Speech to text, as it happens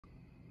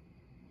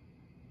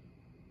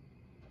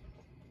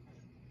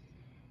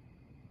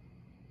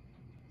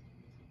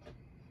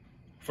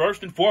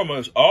first and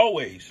foremost,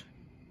 always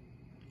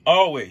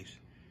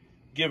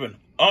giving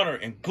honor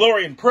and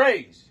glory and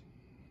praise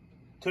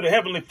to the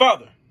Heavenly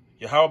Father,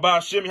 Yahawah,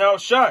 bahasham,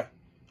 Yahawashi.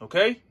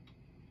 Okay?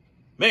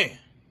 Man,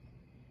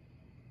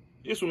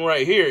 this one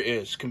right here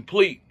is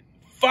complete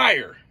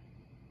fire.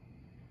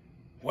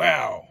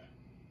 Wow.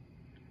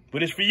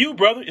 But it's for you,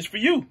 brother. It's for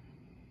you.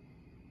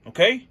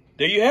 Okay?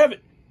 There you have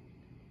it.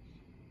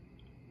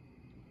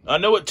 I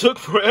know it took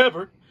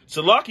forever.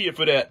 Salakia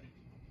for that.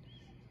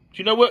 But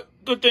you know what?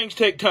 Good things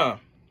take time.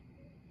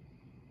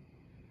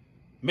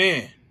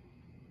 Man.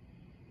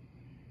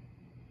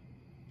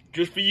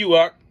 Just for you,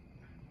 Ak.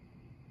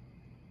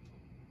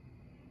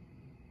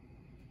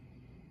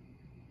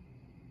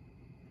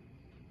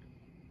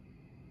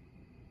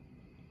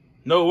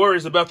 No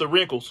worries about the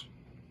wrinkles.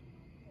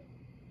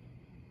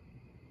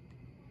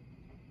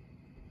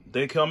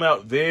 They come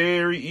out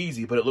very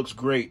easy, but it looks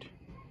great.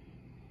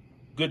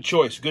 Good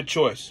choice. Good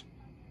choice.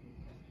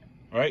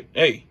 All right.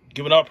 Hey,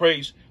 giving all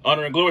praise,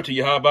 honor, and glory to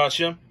Yahawah,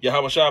 bahasham,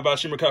 Yahawashi,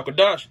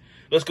 bahasham,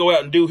 Let's go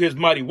out and do his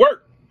mighty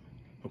work.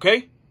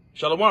 Okay?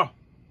 Shalom.